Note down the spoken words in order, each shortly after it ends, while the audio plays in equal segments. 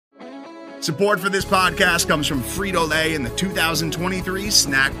Support for this podcast comes from Frito-Lay and the 2023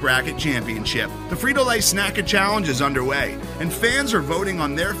 Snack Bracket Championship. The Frito-Lay Snack Challenge is underway, and fans are voting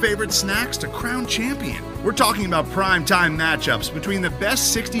on their favorite snacks to crown champion. We're talking about prime-time matchups between the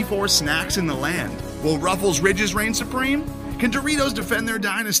best 64 snacks in the land. Will Ruffles Ridges reign supreme? Can Doritos defend their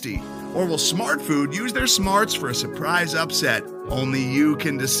dynasty? Or will Smart Food use their smarts for a surprise upset? Only you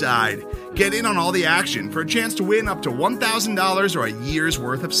can decide. Get in on all the action for a chance to win up to $1,000 or a year's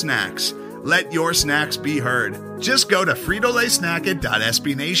worth of snacks. Let your snacks be heard. Just go to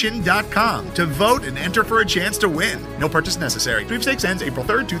fritolaysnacket.sbnation.com to vote and enter for a chance to win. No purchase necessary. Sweepstakes ends April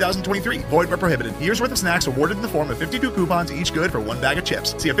 3rd, 2023. Void where prohibited. Year's worth of snacks awarded in the form of 52 coupons, each good for one bag of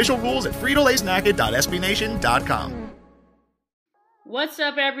chips. See official rules at fritolaysnacket.sbnation.com. What's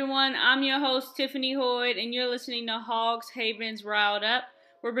up, everyone? I'm your host, Tiffany Hoyd, and you're listening to Hogs Haven's Rile'd Up.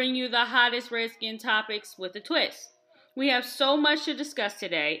 We're bringing you the hottest Redskin topics with a twist. We have so much to discuss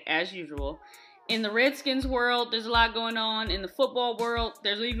today, as usual. In the Redskins world, there's a lot going on. In the football world,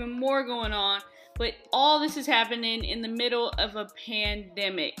 there's even more going on. But all this is happening in the middle of a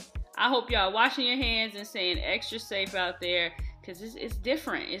pandemic. I hope y'all are washing your hands and staying extra safe out there, because it's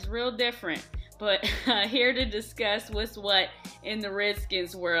different. It's real different. But here to discuss what's what in the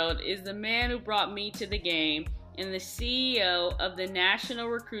Redskins world is the man who brought me to the game and the CEO of the national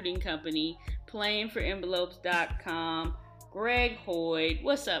recruiting company, playingforenvelopes.com, Greg Hoyd.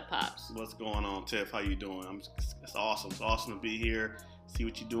 What's up, Pops? What's going on, Tiff? How you doing? It's awesome. It's awesome to be here, see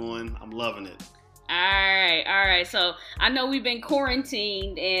what you're doing. I'm loving it. All right. So I know we've been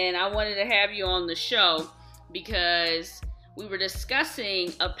quarantined, and I wanted to have you on the show because we were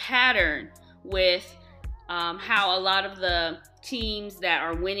discussing a pattern with how a lot of the teams that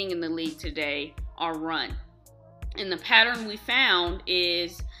are winning in the league today are run. And the pattern we found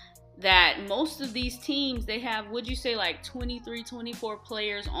is that most of these teams, they have, would you say, like 23, 24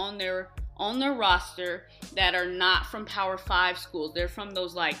 players on their roster that are not from Power 5 schools. They're from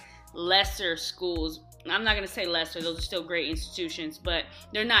those like lesser schools. I'm not going to say lesser, those are still great institutions, but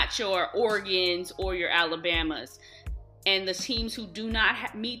they're not your Oregons or your Alabamas. And the teams who do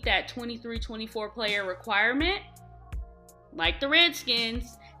not meet that 23, 24 player requirement, like the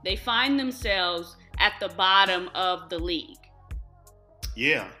Redskins, they find themselves at the bottom of the league.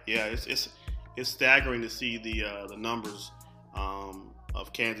 Yeah, it's staggering to see the numbers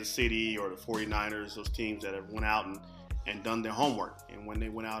of Kansas City or the 49ers, those teams that have went out and done their homework. And when they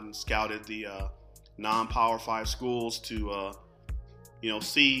went out and scouted the non-Power 5 schools to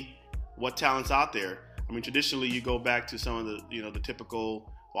see what talent's out there. I mean, traditionally you go back to some of the the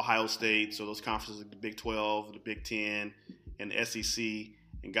typical Ohio State, so those conferences like the Big 12, the Big 10, and the SEC,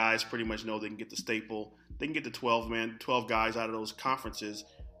 and guys pretty much know they can get the staple. They can get the 12 guys out of those conferences,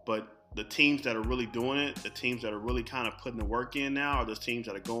 but the teams that are really doing it, the teams that are really kind of putting the work in now are those teams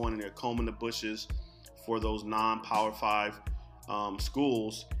that are going and they're combing the bushes for those non-Power 5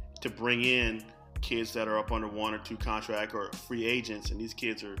 schools to bring in kids that are up under 1 or 2 contract or free agents, and these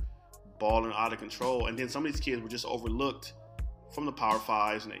kids are balling out of control. And then some of these kids were just overlooked from the Power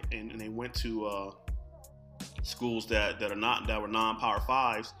 5s, and they went to schools that were non-Power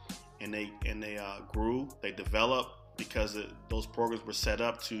 5s, and they grew, they developed because those programs were set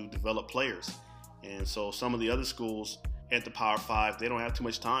up to develop players. And so some of the other schools at the Power 5, they don't have too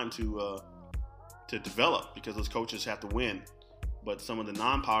much time to develop because those coaches have to win. But some of the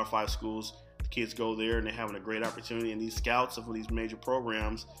non-Power 5 schools, the kids go there and they're having a great opportunity, and these scouts of these major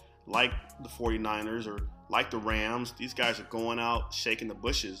programs like the 49ers or like the Rams, these guys are going out, shaking the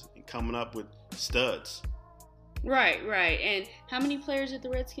bushes and coming up with studs. Right. And how many players did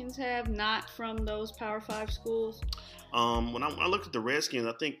the Redskins have not from those Power 5 schools? When I looked at the Redskins,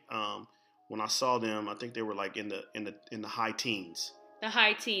 I think when I saw them, I think they were like in the high teens. The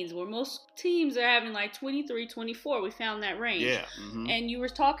high teens, where most teams are having like 23, 24. We found that range. Yeah. Mm-hmm. And you were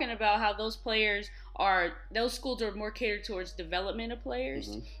talking about how those schools are more catered towards development of players.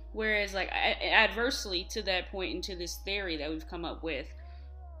 Mm-hmm. Whereas, like, adversely to that point and to this theory that we've come up with,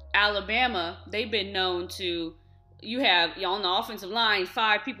 Alabama, they've been known to, you have on the offensive line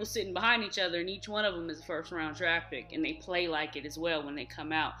 5 people sitting behind each other, and each one of them is a first-round draft pick, and they play like it as well when they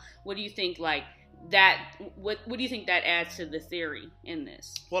come out. What do you think, like, that? What do you think that adds to the theory in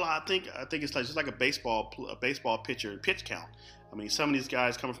this? Well, I think it's like just like a baseball pitcher pitch count. I mean, some of these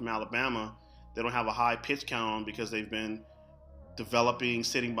guys coming from Alabama, they don't have a high pitch count on because they've been developing,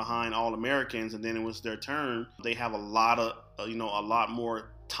 sitting behind All-Americans, and then it was their turn. They have a lot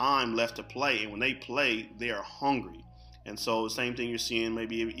more time left to play, and when they play, they are hungry. And so the same thing you're seeing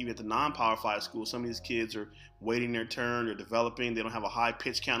maybe even at the non-Power 5 schools. Some of these kids are waiting their turn, they're developing, they don't have a high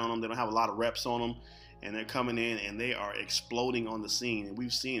pitch count on them, they don't have a lot of reps on them, and they're coming in and they are exploding on the scene. And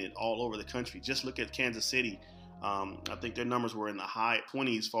we've seen it all over the country. Just look at Kansas City. I think their numbers were in the high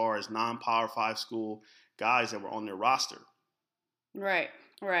 20s as far as non-Power 5 school guys that were on their roster. Right.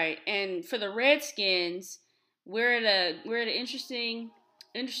 And for the Redskins, we're at an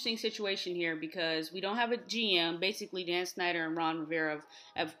interesting situation here because we don't have a GM. Basically, Dan Snyder and Ron Rivera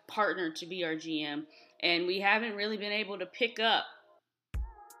have partnered to be our GM, and we haven't really been able to pick up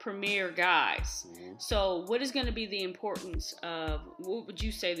premier guys. Mm-hmm. So what is going to be the importance of, what would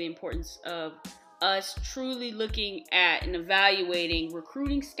you say the importance of us truly looking at and evaluating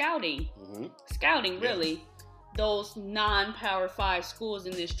recruiting, scouting, really, those non-Power 5 schools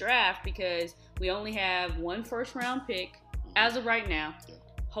in this draft, because we only have one first-round pick as of right now. Yeah.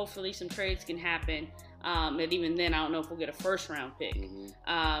 Hopefully some trades can happen. And even then, I don't know if we'll get a first-round pick.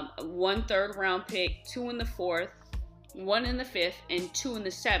 1 third-round pick, 2 in the 4th, 1 in the 5th, and 2 in the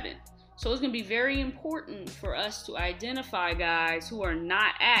 7th. So it's going to be very important for us to identify guys who are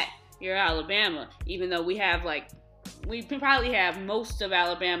not at your Alabama, even though we can probably have most of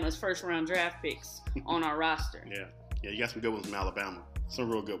Alabama's first-round draft picks on our roster. Yeah, you got some good ones from Alabama, some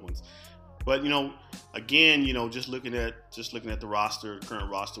real good ones. But again, just looking at the roster, the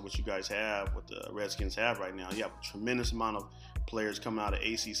current roster, what you guys have, what the Redskins have right now, you have a tremendous amount of players coming out of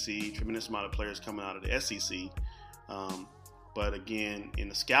ACC, tremendous amount of players coming out of the SEC. But again, in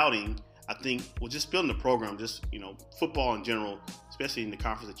the scouting, I think just building the program, football in general, especially in the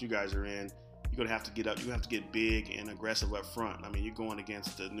conference that you guys are in, you're going to have to get up. You have to get big and aggressive up front. I mean, you're going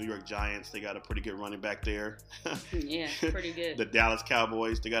against the New York Giants. They got a pretty good running back there. Yeah, pretty good. The Dallas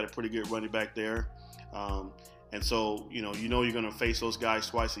Cowboys, they got a pretty good running back there. And so, you're going to face those guys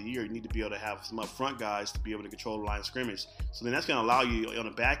twice a year. You need to be able to have some up front guys to be able to control the line of scrimmage. So then that's going to allow you on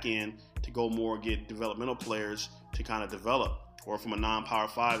the back end to go more, get developmental players to kind of develop. Or from a non-Power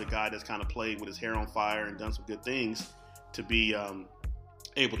 5, a guy that's kind of played with his hair on fire and done some good things to be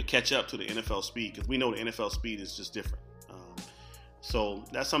able to catch up to the NFL speed, because we know the NFL speed is just different. So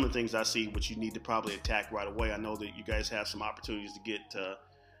that's some of the things I see which you need to probably attack right away. I know that you guys have some opportunities to get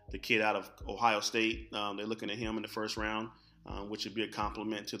the kid out of Ohio State. They're looking at him in the first round, which would be a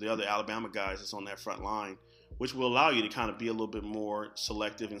compliment to the other Alabama guys that's on that front line, which will allow you to kind of be a little bit more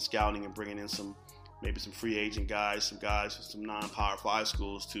selective in scouting and bringing in maybe some free agent guys, some guys from some non-Power 5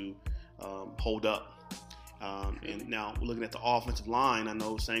 schools to hold up. And now we're looking at the offensive line. I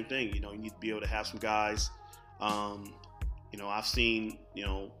know the same thing. You need to be able to have some guys. I've seen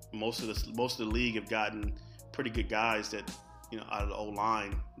most of the league have gotten pretty good guys that out of the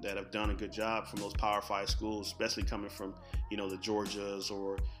O-line that have done a good job from those Power 5 schools, especially coming from the Georgias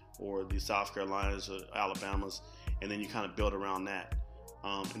or the South Carolinas or Alabamas, and then you kind of build around that.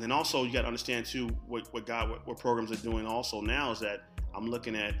 And then also you got to understand too what programs are doing also now is that I'm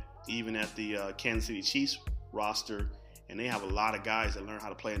looking at even at the Kansas City Chiefs roster, and they have a lot of guys that learn how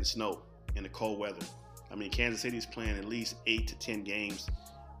to play in the snow, in the cold weather. I mean, Kansas City's playing at least 8 to 10 games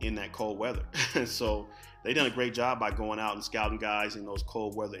in that cold weather. So they've done a great job by going out and scouting guys in those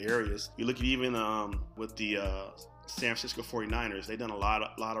cold weather areas. You look at even with the San Francisco 49ers, they've done a lot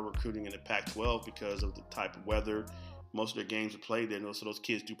of recruiting in the Pac-12 because of the type of weather. Most of their games are played there, so those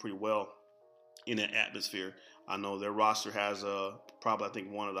kids do pretty well in that atmosphere. I know their roster has probably, I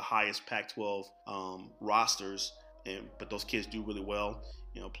think, one of the highest Pac-12 rosters, but those kids do really well,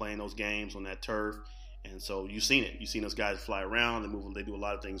 playing those games on that turf. And so you've seen it. You've seen those guys fly around. They do a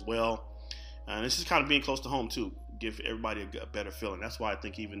lot of things well. And it's just kind of being close to home, too. Give everybody a better feeling. That's why I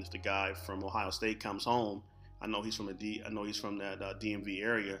think even if the guy from Ohio State comes home, I know he's from that DMV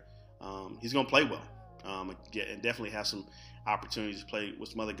area, he's going to play well. And definitely have some opportunities to play with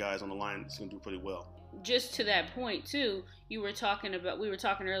some other guys on the line that's going to do pretty well. Just to that point, too, we were talking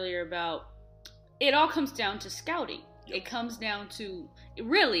earlier about it all comes down to scouting. Yep. It comes down to,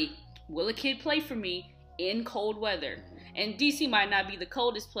 really, will a kid play for me in cold weather? And D.C. might not be the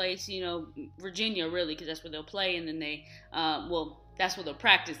coldest place, Virginia, really, because that's where they'll play, and then that's where they'll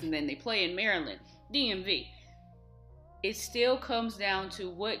practice, and then they play in Maryland, DMV. It still comes down to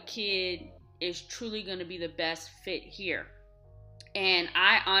what kid is truly going to be the best fit here. And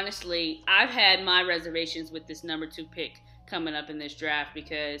I've had my reservations with this number 2 pick coming up in this draft,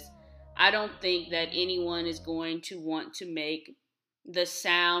 because I don't think that anyone is going to want to make the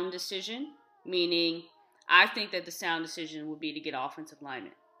sound decision, meaning I think that the sound decision would be to get offensive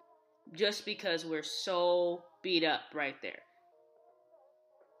linemen, just because we're so beat up right there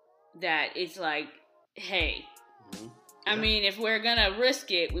that it's like, hey, yeah. I mean, if we're going to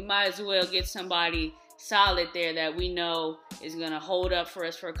risk it, we might as well get somebody solid there that we know is going to hold up for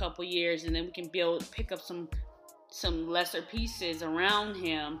us for a couple years, and then we can pick up some lesser pieces around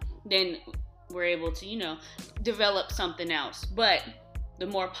him. Then were able to, develop something else. But the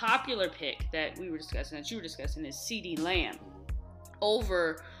more popular pick that you were discussing, is CeeDee Lamb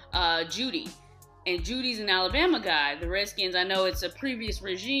over Judy. And Judy's an Alabama guy. The Redskins, I know it's a previous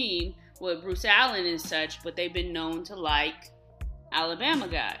regime with Bruce Allen and such, but they've been known to like Alabama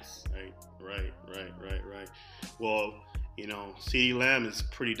guys. Right. Well, CeeDee Lamb is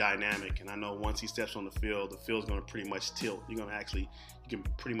pretty dynamic, and I know once he steps on the field's going to pretty much tilt. You can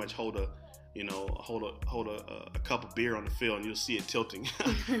pretty much hold a cup of beer on the field, and you'll see it tilting.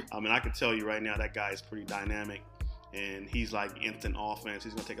 I mean, I can tell you right now that guy is pretty dynamic, and he's like instant offense.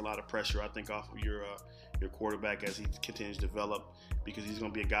 He's going to take a lot of pressure, I think, off of your quarterback as he continues to develop, because he's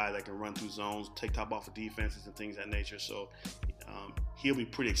going to be a guy that can run through zones, take top off of defenses and things of that nature. So he'll be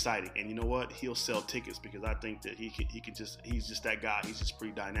pretty exciting. And you know what? He'll sell tickets, because I think that he's just that guy. He's just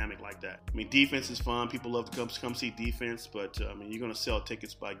pretty dynamic like that. I mean, defense is fun. People love to come see defense, but you're going to sell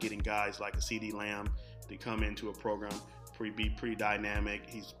tickets by getting guys like a CeeDee Lamb to come into a program, be pretty dynamic.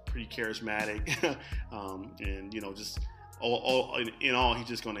 He's pretty charismatic, and just all he's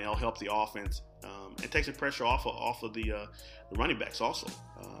just going to help the offense. It takes the pressure off of the running backs also.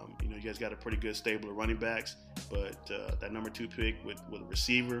 You guys got a pretty good stable of running backs, but that number 2 pick with a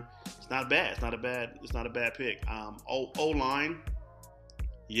receiver, it's not bad. It's not a bad pick. O-line,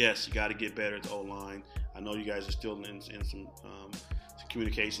 yes, you got to get better at the O-line. I know you guys are still in some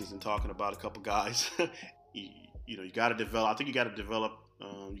communications and talking about a couple guys. You got to develop. I think you got to develop.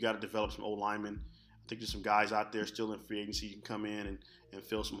 You got to develop some O-linemen. I think there's some guys out there still in free agency you can come in and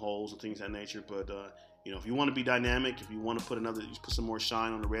fill some holes and things of that nature. But if you want to be dynamic, if you want to put some more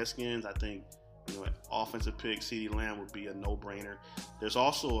shine on the Redskins, I think offensive pick CeeDee Lamb would be a no-brainer. There's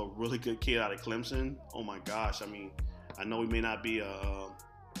also a really good kid out of Clemson. Oh my gosh! I mean, I know he may not be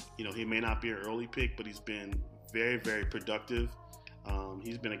an early pick, but he's been very, very productive.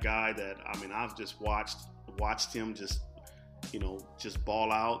 He's been a guy that I've just watched him just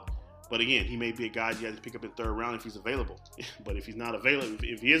ball out. But again, he may be a guy you have to pick up in 3rd round if he's available. But if he's not available,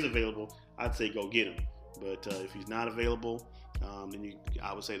 if he is available, I'd say go get him. But if he's not available, then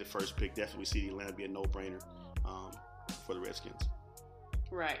I would say the first pick, definitely CeeDee Lamb, be a no-brainer for the Redskins.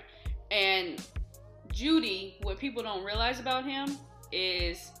 Right. And Judy, what people don't realize about him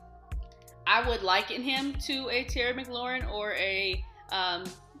is I would liken him to a Terry McLaurin or a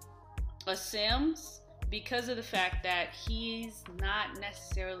Sims, because of the fact that he's not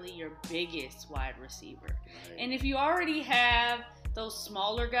necessarily your biggest wide receiver. Right. And if you already have those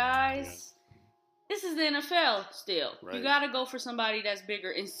smaller guys, this is the NFL still. Right. You got to go for somebody that's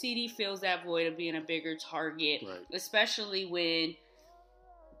bigger. And CD fills that void of being a bigger target, especially when,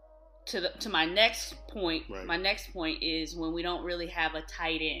 to my next point, my next point is when we don't really have a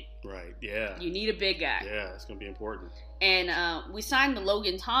tight end. Right, yeah. You need a big guy. Yeah, it's going to be important. And we signed the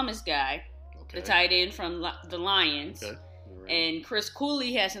Logan Thomas guy, the tight end from the Lions. Okay. Right. And Chris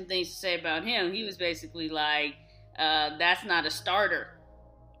Cooley had some things to say about him. He was basically like, that's not a starter.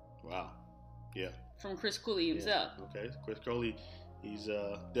 Wow. Yeah. From Chris Cooley himself. Yeah. Okay. Chris Cooley, he's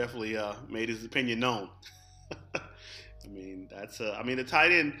definitely made his opinion known. The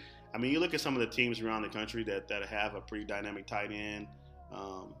tight end, you look at some of the teams around the country that have a pretty dynamic tight end,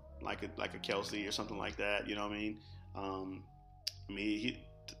 like a Kelsey or something like that. You know what I mean?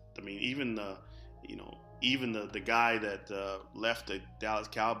 Even the guy that left the Dallas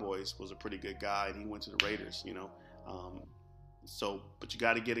Cowboys was a pretty good guy, and he went to the Raiders. But you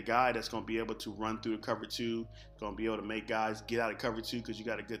got to get a guy that's going to be able to run through the cover 2, going to be able to make guys get out of cover 2, because you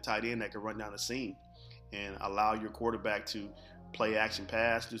got a good tight end that can run down the seam and allow your quarterback to play action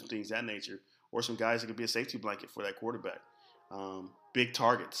pass, do some things of that nature, or some guys that can be a safety blanket for that quarterback. Big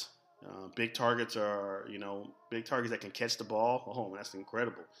targets. Big targets are, big targets that can catch the ball. Oh, that's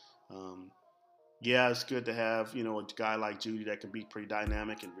incredible. It's good to have, a guy like Judy that can be pretty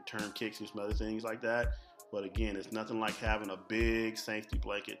dynamic and return kicks and some other things like that. But again, it's nothing like having a big safety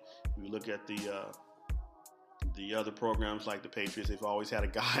blanket. If you look at the other programs like the Patriots, they've always had a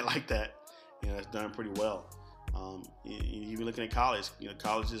guy like that, that's done pretty well. Even looking at college,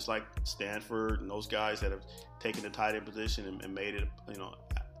 colleges like Stanford and those guys that have taken the tight end position and made it,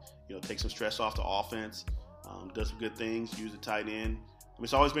 take some stress off the offense, does some good things, use the tight end.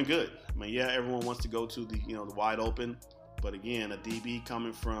 It's always been good. Everyone wants to go to the wide open, but again, a DB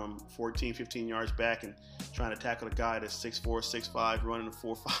coming from 14, 15 yards back and trying to tackle a guy that's 6'4", 6'5", running a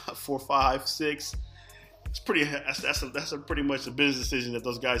 4.5, 6. It's pretty. That's pretty much a business decision that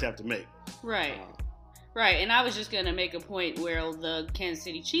those guys have to make. Right. Right, and I was just going to make a point where the Kansas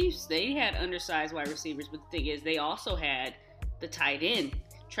City Chiefs, they had undersized wide receivers, but the thing is they also had the tight end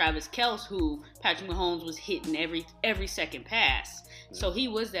Travis Kelce, who Patrick Mahomes was hitting every second pass. So he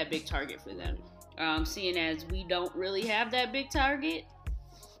was that big target for them. Seeing as we don't really have that big target,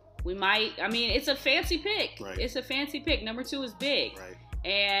 we might. I mean, it's a fancy pick. Right. It's a fancy pick. Number 2 is big. Right.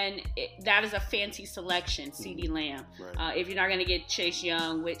 And that is a fancy selection, CeeDee Lamb. Right. If you're not going to get Chase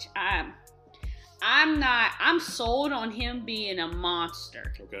Young, which I'm sold on him being a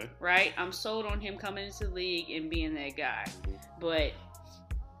monster. Okay. Right? I'm sold on him coming into the league and being that guy. But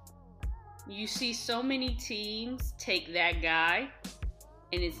you see so many teams take that guy,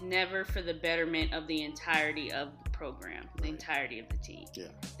 and it's never for the betterment of the entirety of the program, the entirety of the team. Yeah.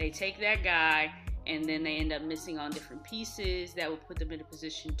 They take that guy, and then they end up missing on different pieces that will put them in a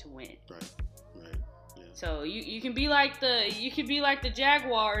position to win. Right. Yeah. So you can be like the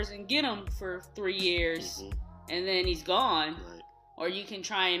Jaguars and get him for 3 years, and then he's gone. Right. Or you can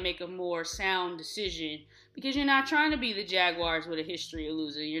try and make a more sound decision, because you're not trying to be the Jaguars with a history of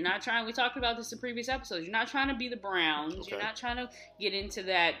losing. You're not trying. We talked about this in previous episodes. You're not trying to be the Browns. Okay. You're not trying to get into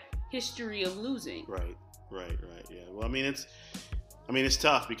that history of losing. Right. Yeah. Well, I mean, it's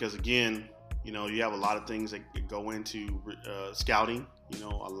tough because, again, you have a lot of things that go into scouting.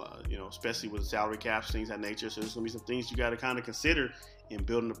 Especially with salary caps, things of that nature. So there's gonna be some things you got to kind of consider in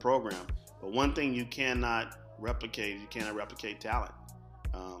building the program. But one thing you cannot replicate talent.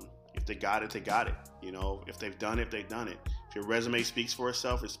 If they got it, they got it. If they've done it, they've done it. If your resume speaks for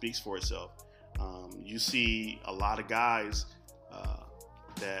itself, it speaks for itself. You see a lot of guys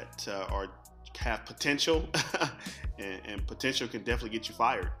that have potential, and potential can definitely get you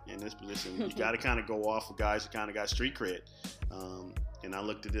fired in this position. You got to kind of go off of guys who kind of got street cred. And I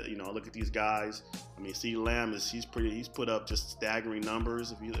looked at look at these guys. I mean, CeeDee Lamb he's put up just staggering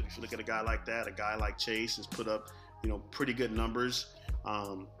numbers. If you look at a guy like that, a guy like Chase has put up pretty good numbers.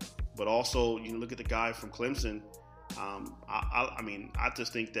 But also, look at the guy from Clemson. I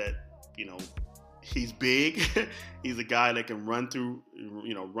just think that he's big. He's a guy that can run through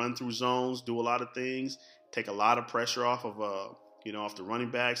zones, do a lot of things, take a lot of pressure off of off the running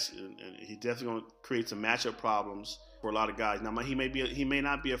backs, and he's definitely going to create some matchup problems for a lot of guys. Now, he may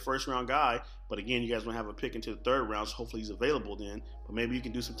not be a first round guy, but again, you guys want to have a pick into the third round, so hopefully he's available then. But maybe you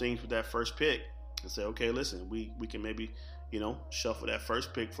can do some things with that first pick and say, okay, listen, we can maybe shuffle that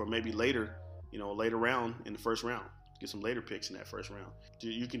first pick for maybe later round in the first round. Get some later picks in that first round.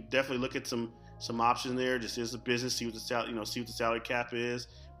 You can definitely look at some options there. Just as a business, see what the salary cap is.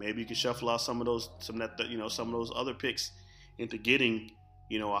 Maybe you can shuffle out some of those other picks into getting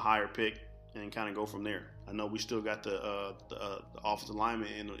a higher pick and kind of go from there. I know we still got the offensive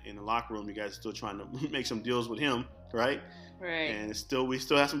lineman in the locker room. You guys are still trying to make some deals with him, right? Right. And we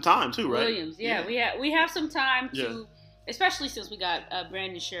still have some time too, right? Williams, yeah. We have some time to, especially since we got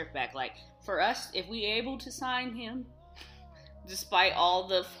Brandon Sheriff back. Like, for us, if we able to sign him, despite all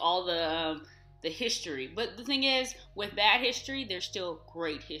the history. But the thing is, with bad history, there's still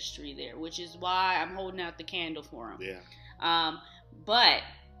great history there, which is why I'm holding out the candle for him. Yeah. But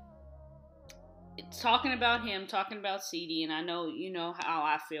talking about him, talking about CeeDee, and I know you know how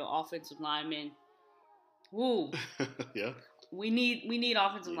I feel. Offensive linemen, woo. Yeah. We need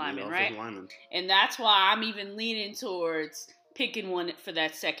offensive linemen, right? Linemen. And that's why I'm even leaning towards picking one for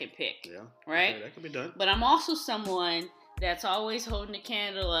that second pick. Yeah. Right? Okay, that can be done. But I'm also someone that's always holding the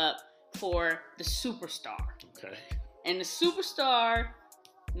candle up for the superstar. Okay. And the superstar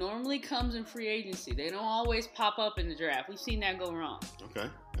normally comes in free agency. They don't always pop up in the draft. We've seen that go wrong. Okay.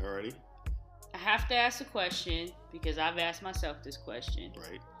 Alrighty. I have to ask a question because I've asked myself this question.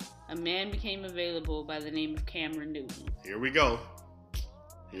 Right. A man became available by the name of Cameron Newton. Here we go.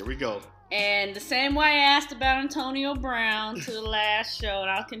 And the same way I asked about Antonio Brown to the last show, and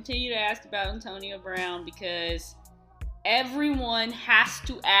I'll continue to ask about Antonio Brown because everyone has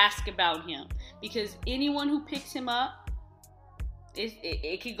to ask about him. Because anyone who picks him up,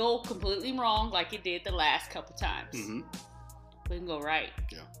 it could go completely wrong like it did the last couple times. Mm-hmm. But it can go right.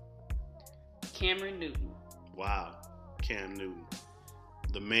 Yeah. Cameron Newton. Wow. Cam Newton.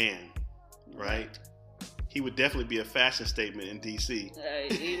 The man, right? He would definitely be a fashion statement in D.C.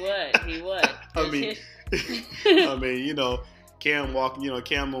 He would. I mean, Cam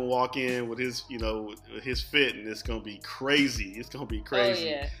will walk in with his, his fit, and it's gonna be crazy. Oh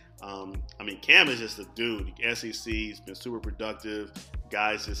yeah. Cam is just a dude. SEC, he's been super productive.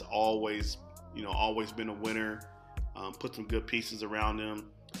 Guys has always been a winner. Put some good pieces around him.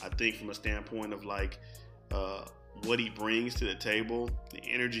 I think from a standpoint of what he brings to the table, the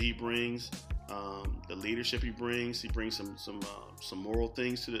energy he brings, the leadership he brings some moral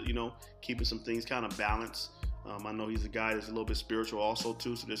things to the, keeping some things kind of balanced. I know he's a guy that's a little bit spiritual also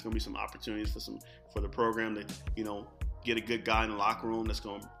too, so there's going to be some opportunities for the program to, get a good guy in the locker room that's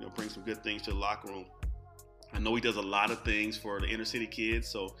going to bring some good things to the locker room. I know he does a lot of things for the inner city kids,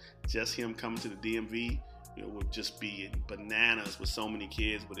 so just him coming to the DMV, would just be bananas with so many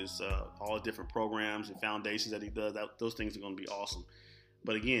kids, with his all the different programs and foundations that he does. Those things are going to be awesome.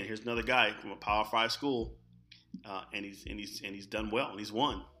 But again, here's another guy from a Power 5 school, and he's done well, and he's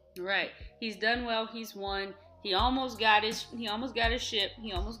won. Right, he's done well. He's won. He almost got his ship. He almost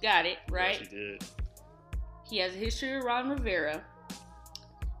got it. Right. Yes, he did. He has a history of Ron Rivera.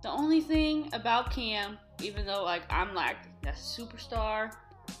 The only thing about Cam, even though I'm like that's a superstar,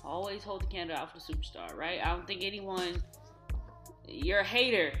 always hold the candle out for the superstar, right? I don't think you're a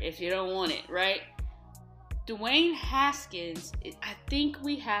hater if you don't want it, right? Dwayne Haskins, I think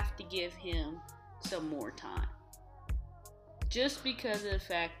we have to give him some more time. Just because of the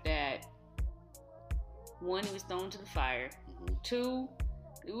fact that, one, he was thrown to the fire. Mm-hmm. Two,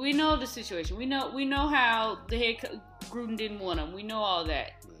 we know the situation. We know how the head Gruden didn't want him. We know all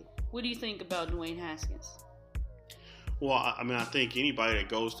that. What do you think about Dwayne Haskins? Well, I think anybody that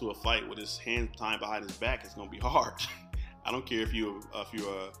goes to a fight with his hands tied behind his back is going to be hard. I don't care if you're a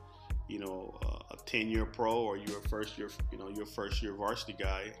 10-year pro or you're a first year varsity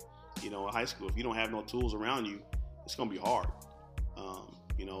guy, in high school. If you don't have no tools around you, it's going to be hard.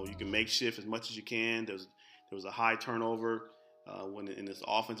 You can make shift as much as you can. There was a high turnover when in this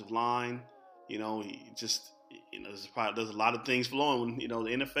offensive line. There's a lot of things flowing. The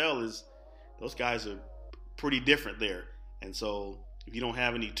NFL those guys are pretty different there. And so if you don't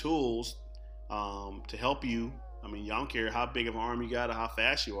have any tools to help you, I don't care how big of an arm you got or how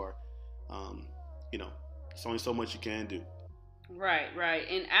fast you are. There's only so much you can do. Right.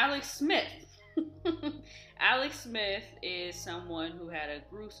 And Alex Smith. Alex Smith is someone who had a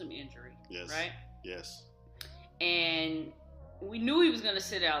gruesome injury. Yes. Right? Yes. And we knew he was going to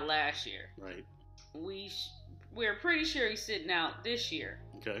sit out last year. Right. We're pretty sure he's sitting out this year.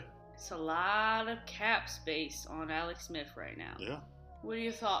 Okay. It's a lot of cap space on Alex Smith right now. Yeah. What are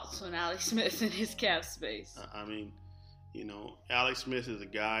your thoughts on Alex Smith and his cap space? Alex Smith is a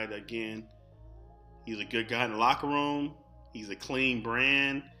guy that, again, he's a good guy in the locker room. He's a clean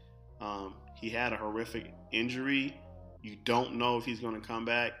brand. He had a horrific injury. You don't know if he's going to come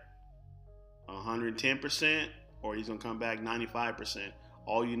back 110% or he's going to come back 95%.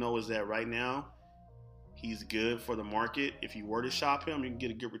 All you know is that right now, he's good for the market. If you were to shop him, you can get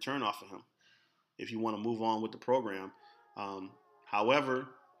a good return off of him if you want to move on with the program. However,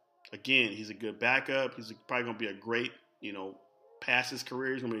 again, he's a good backup. He's probably going to be a great, past his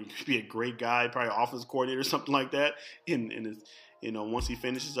career, he's going to be a great guy, probably offensive coordinator or something like that. Once he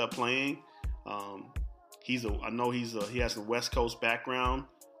finishes up playing, he has a West Coast background.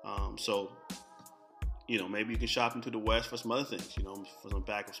 So maybe you can shop him to the West for some other things, for some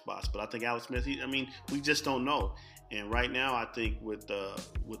backup spots. But I think Alex Smith, we just don't know. And right now, I think with the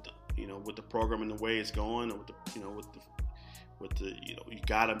program and the way it's going, and you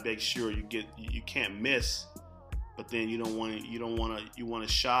gotta make sure you can't miss. But then you want to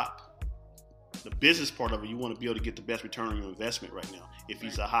shop the business part of it. You want to be able to get the best return on your investment right now. If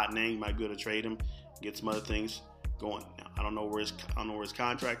he's a hot name, you might be able to trade him, get some other things going. Now, I don't know where his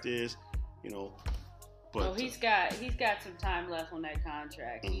contract is, But he's got some time left on that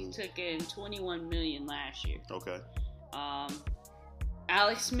contract. Mm-hmm. He took in $21 million last year. Okay.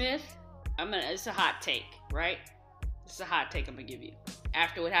 Alex Smith, it's a hot take, right? It's a hot take I'm gonna give you.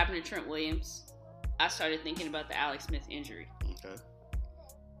 After what happened to Trent Williams, I started thinking about the Alex Smith injury. Okay.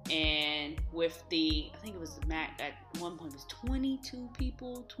 And with I think it was at one point it was 20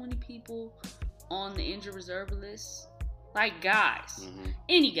 people on the injured reserve list. Like guys, mm-hmm.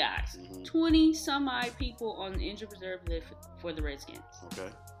 Any guys, mm-hmm. 20 some odd people on the injured reserve list for the Redskins. Okay.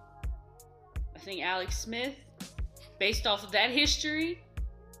 I think Alex Smith, based off of that history,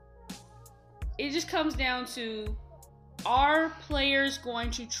 it just comes down to, are players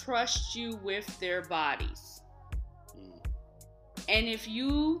going to trust you with their bodies? And if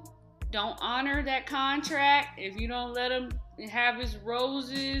you don't honor that contract, if you don't let him have his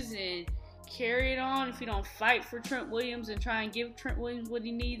roses and carry it on, if you don't fight for Trent Williams and try and give Trent Williams what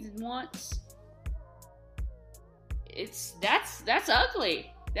he needs and wants, that's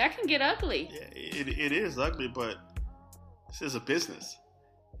ugly. That can get ugly. Yeah, it is ugly, but this is a business.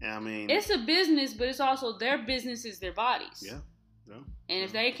 It's a business, but it's also their business is their bodies. Yeah. And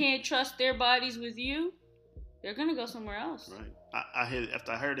if they can't trust their bodies with you, they're gonna go somewhere else. Right.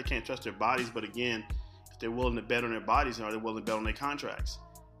 I heard they can't trust their bodies, but again, if they're willing to bet on their bodies, are they willing to bet on their contracts?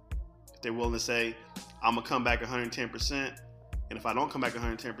 If they're willing to say, I'm gonna come back 110%, and if I don't come back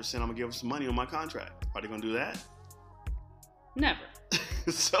 110%, I'm gonna give them some money on my contract. Are they gonna do that? Never.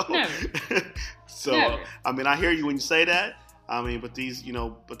 So, never. So, Never. I mean, I hear you when you say that. I mean, but these,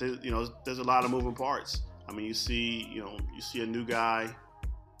 there's a lot of moving parts. I mean, you see a new guy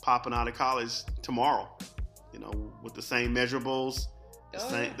popping out of college tomorrow, with the same measurables,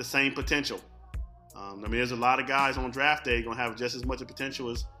 the same potential. I mean, there's a lot of guys on draft day going to have just as much potential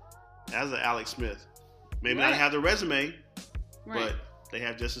as an Alex Smith. Maybe not have the resume, but they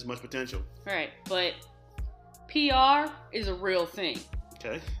have just as much potential. Right, but PR is a real thing.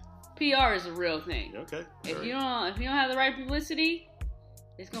 Okay. PR is a real thing. Okay. If you don't have the right publicity,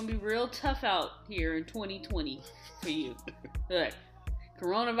 it's gonna be real tough out here in 2020 for you. Look,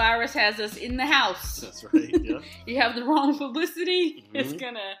 coronavirus has us in the house. That's right. Yeah. You have the wrong publicity,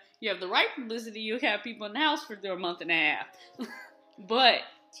 you have the right publicity, you'll have people in the house for a month and a half. But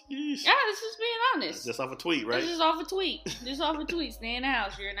Jeez. yeah, let's just being honest. Just off a tweet, right? Just off a tweet. Stay in the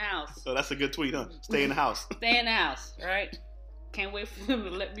house. You're in the house. So that's a good tweet, huh? Stay in the house. Stay in the house, right? Can't wait for them to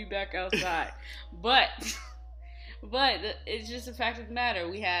let me back outside. But it's just a fact of the matter.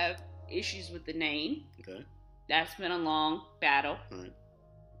 We have issues with the name. Okay. That's been a long battle. All right.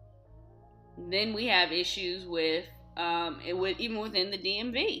 Then we have issues with even within the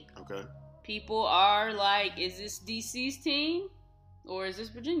DMV. Okay. People are like, is this DC's team? Or is this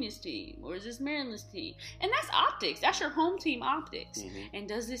Virginia's team? Or is this Maryland's team? And that's optics. That's your home team optics. Mm-hmm. And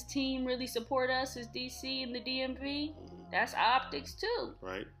does this team really support us as DC and the DMV? Mm-hmm. That's optics too.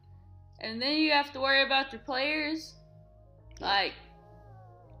 Right. And then you have to worry about your players. Yeah. Like,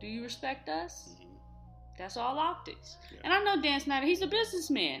 do you respect us? Mm-hmm. That's all optics. Yeah. And I know Dan Snyder, he's a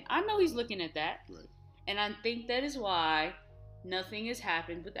businessman. I know he's looking at that. Right. And I think that is why nothing has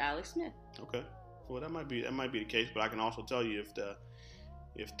happened with Alex Smith. Okay. Well, that might be the case, but I can also tell you if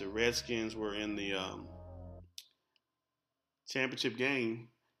the Redskins were in the championship game,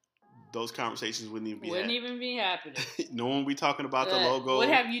 those conversations wouldn't even be happening. No one would be talking about the logo. What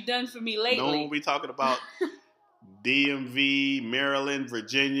have you done for me lately? No one would be talking about DMV, Maryland,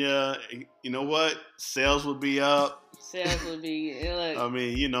 Virginia. You know what? Sales would be up. Sales would be. Look. I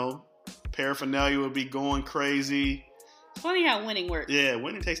mean, paraphernalia would be going crazy. It's funny how winning works. Yeah,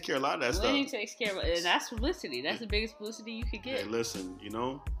 winning takes care of a lot of that stuff. Winning takes care of it. And that's publicity. That's the biggest publicity you could get. Hey, listen,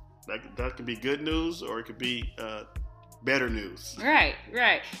 that could be good news or it could be better news. Right.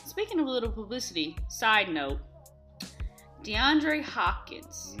 Speaking of a little publicity, side note, DeAndre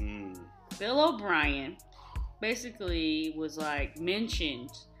Hopkins, Bill O'Brien basically was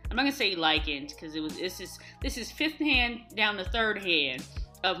mentioned. I'm not going to say likened because this is fifth hand down the third hand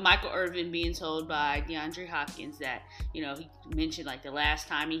of Michael Irvin being told by DeAndre Hopkins that, he mentioned the last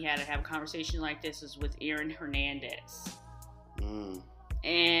time he had to have a conversation like this was with Aaron Hernandez.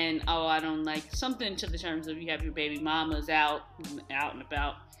 And, I don't something to the terms of you have your baby mamas out and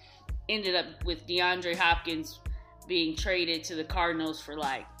about. Ended up with DeAndre Hopkins being traded to the Cardinals for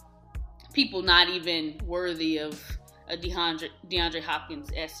people not even worthy of a DeAndre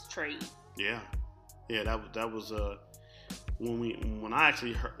Hopkins-esque trade. Yeah, that was when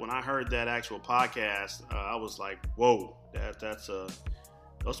I heard that actual podcast, I was like, whoa, that's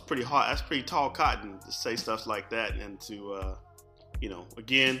pretty hard. That's pretty tall cotton to say stuff like that, and to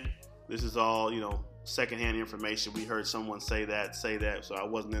again, this is all secondhand information. We heard someone say that, so I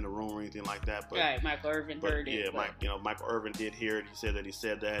wasn't in the room or anything like that. But right, Michael Irvin heard it. Yeah, Michael Irvin did hear it. He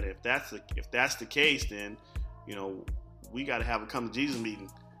said that. If that's the case, then we got to have a come to Jesus meeting.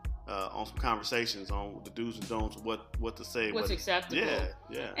 On some conversations on the do's and don'ts, what to say, what's acceptable.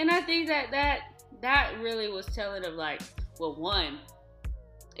 Yeah. And I think that really was telling of one,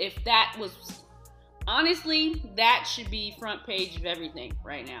 if that was honestly, that should be front page of everything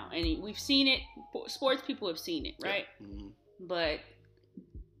right now. And we've seen it. Sports people have seen it, right? Yeah. Mm-hmm. But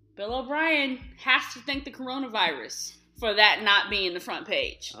Bill O'Brien has to thank the coronavirus for that not being the front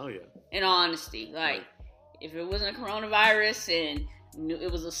page. Oh yeah. In all honesty, if it wasn't a coronavirus and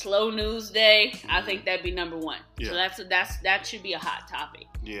it was a slow news day, I think that'd be number one. Yeah. So that should be a hot topic.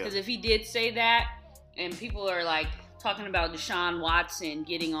 Yeah. Because if he did say that, and people are talking about Deshaun Watson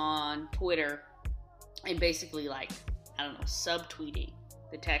getting on Twitter and basically subtweeting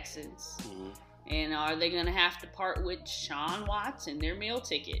the Texans, and are they gonna have to part with Deshaun Watson, their meal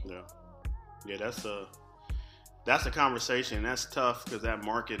ticket? Yeah. That's a conversation. That's tough because that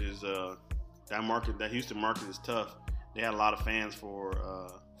Houston market is tough. They had a lot of fans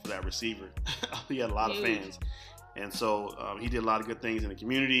for that receiver. He had a lot of fans. And so he did a lot of good things in the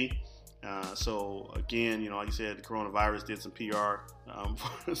community. So, again, like you said, the coronavirus did some PR,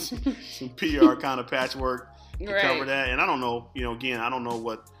 some PR kind of patchwork to cover that. And I don't know, again, I don't know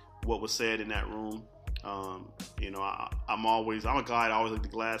what was said in that room. I'm a guy that always look the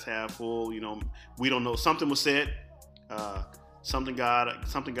glass half full. We don't know. Something was said. Something got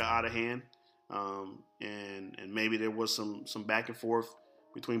out of hand. and maybe there was some back and forth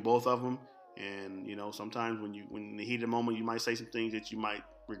between both of them. And sometimes when in the heat of the moment, you might say some things that you might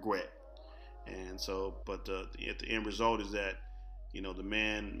regret. And so, but at the end result is that the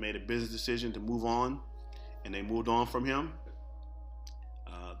man made a business decision to move on, and they moved on from him.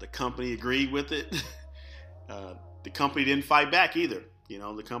 The company agreed with it. The company didn't fight back either.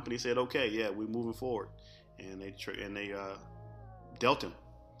 The company said, "Okay, yeah, we're moving forward," and they dealt him.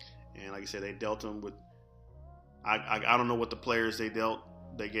 And like I said, they dealt him with. I don't know what the players they dealt.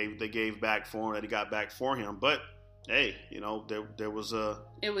 They gave back for him. That he got back for him, but hey, there was a.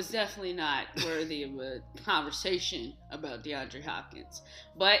 It was definitely not worthy of a conversation about DeAndre Hopkins,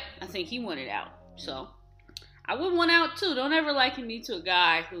 but I think he wanted out. So I would want out too. Don't ever liken me to a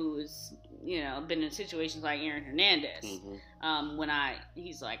guy who's been in situations like Aaron Hernandez. Mm-hmm.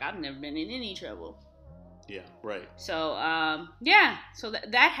 He's like, I've never been in any trouble. Yeah, right. So, so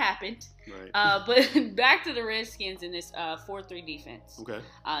that happened. Right. But back to the Redskins in this 4-3 defense. Okay.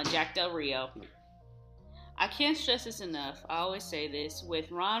 Jack Del Rio. I can't stress this enough. I always say this, with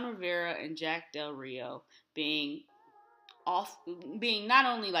Ron Rivera and Jack Del Rio being not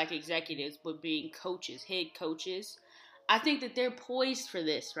only like executives, but being coaches, head coaches, I think that they're poised for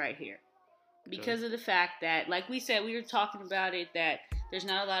this right here. Because of the fact that, like we said, we were talking about it, that there's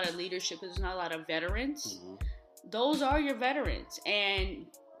not a lot of leadership, there's not a lot of veterans. Mm-hmm. Those are your veterans. And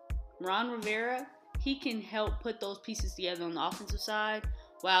Ron Rivera, he can help put those pieces together on the offensive side,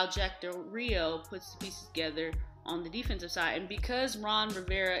 while Jack Del Rio puts the pieces together on the defensive side. And because Ron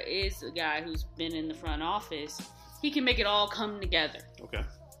Rivera is a guy who's been in the front office, he can make it all come together. Okay.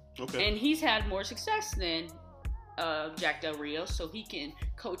 And he's had more success than Jack Del Rio, so he can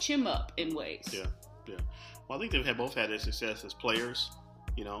coach him up in ways. Yeah. Well, I think they've both had their success as players,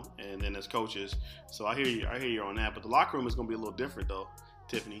 and then as coaches. So I hear you on that. But the locker room is going to be a little different, though,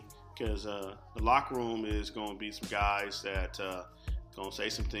 Tiffany, because the locker room is going to be some guys that going to say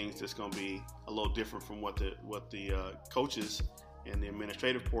some things that's going to be a little different from what the coaches and the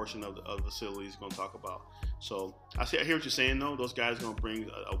administrative portion of the facility is going to talk about. So I hear what you're saying, though. Those guys are going to bring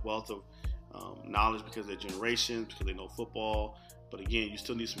a wealth of knowledge because they're generations, because they know football. But again, you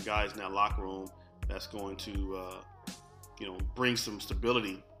still need some guys in that locker room that's going to, bring some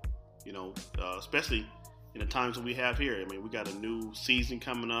stability, especially in the times that we have here. I mean, we got a new season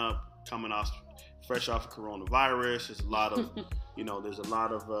coming off fresh off of coronavirus. There's a lot of,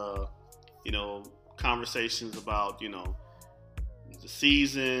 conversations about, the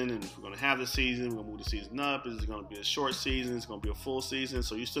season, and if we're going to have the season, we're going to move the season up. Is it going to be a short season? Is it going to be a full season?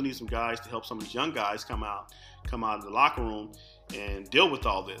 So you still need some guys to help some of these young guys come out of the locker room and deal with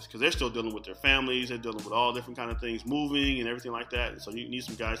all this, because they're still dealing with their families. They're dealing with all different kind of things, moving and everything like that. And so you need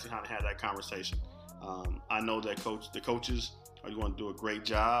some guys to kind of have that conversation. I know that the coaches are going to do a great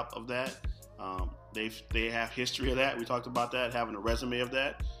job of that. They have history of that. We talked about that, having a resume of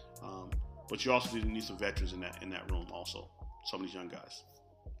that. But you also need some veterans in that room also. Some of these young guys.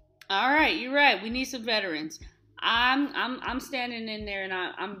 All right, you're right. We need some veterans. I'm standing in there, and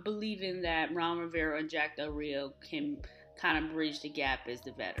I'm believing that Ron Rivera and Jack Del Rio can kind of bridge the gap as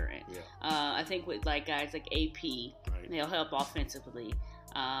the veteran. Yeah. I think with guys like AP, right, they'll help offensively.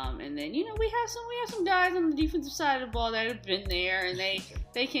 And then we have some guys on the defensive side of the ball that have been there, and they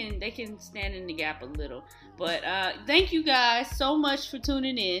can stand in the gap a little. But thank you guys so much for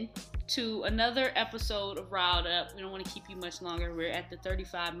tuning in to another episode of Rile'd Up. We don't want to keep you much longer. We're at the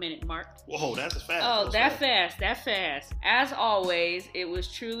 35-minute mark. Whoa, that's fast. Oh, that fast. As always, it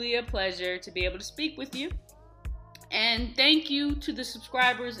was truly a pleasure to be able to speak with you. And thank you to the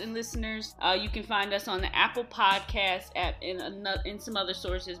subscribers and listeners. You can find us on the Apple Podcast app and some other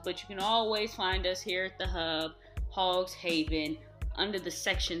sources, but you can always find us here at the Hub, Hogs Haven, under the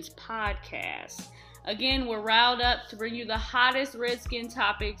Sections Podcast. Again, we're riled up to bring you the hottest Redskin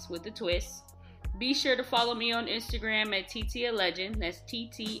topics with a twist. Be sure to follow me on Instagram at TTALegend. That's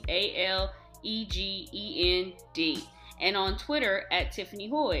TTALEGEND. And on Twitter at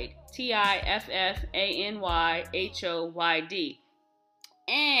Tiffany Hoyd. TIFFANYHOYD.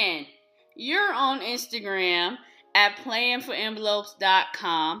 And you're on Instagram at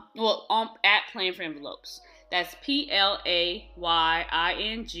playingforenvelopes.com. Well, at Playing for Envelopes. That's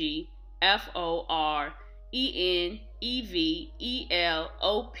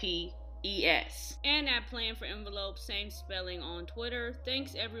PLAYINGFORENEVELOPES. And at Playing for Envelopes, same spelling on Twitter.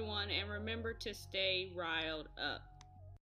 Thanks everyone, and remember to stay riled up.